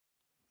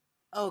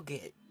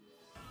Okay,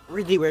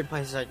 really weird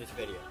place to start this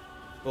video.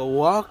 But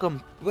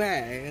welcome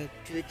back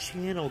to the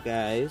channel,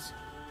 guys.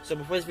 So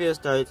before this video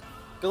starts,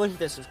 go and hit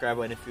the subscribe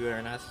button if you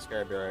are not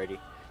subscribed already.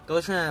 Go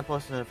turn on the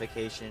post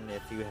notification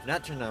if you have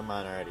not turned them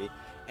on already.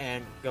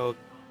 And go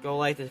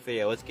like this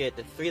video. Let's get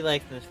to 3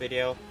 likes in this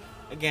video.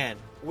 Again,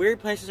 weird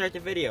place to start the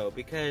video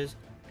because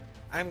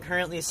I'm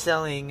currently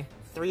selling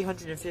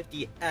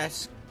 350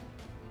 S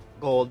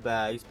gold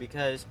bags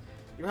because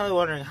you're probably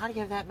wondering, how do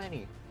you have that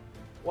many?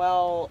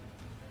 Well,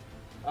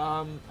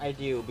 I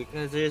do,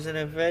 because there's an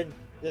event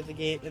at the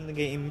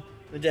game,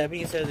 the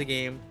Japanese side of the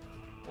game,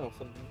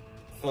 something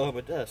fell on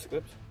my desk,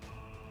 whoops,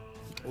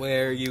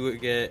 where you would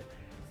get,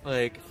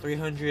 like,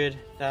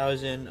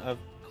 300,000 of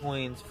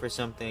coins for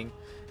something,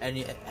 and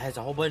it has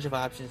a whole bunch of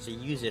options to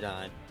use it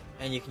on,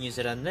 and you can use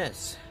it on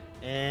this,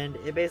 and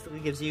it basically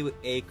gives you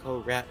a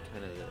crap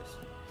ton of this.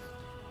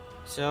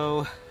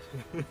 So,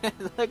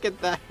 look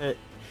at that,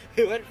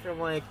 it went from,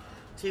 like,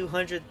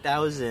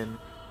 200,000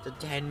 to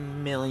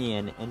 10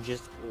 million in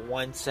just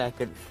 1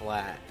 second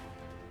flat.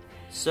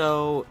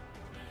 So,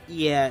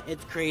 yeah,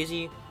 it's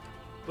crazy.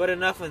 But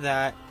enough of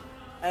that.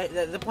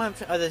 The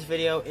point of this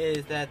video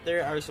is that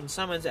there are some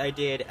summons I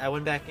did. I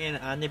went back in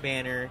on the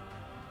banner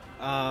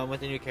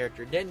with a new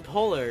character. Didn't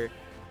pull her,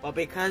 but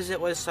because it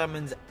was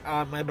summons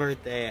on my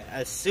birthday,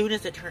 as soon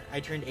as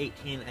I turned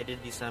 18, I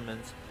did these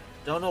summons.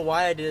 Don't know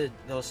why I did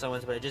those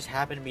summons, but it just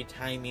happened to be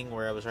timing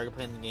where I was already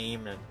playing the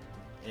game, and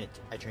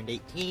I turned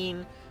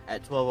 18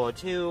 at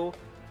 12:02,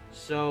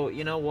 so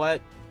you know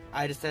what,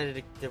 I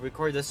decided to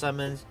record the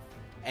summons,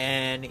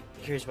 and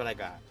here's what I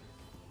got.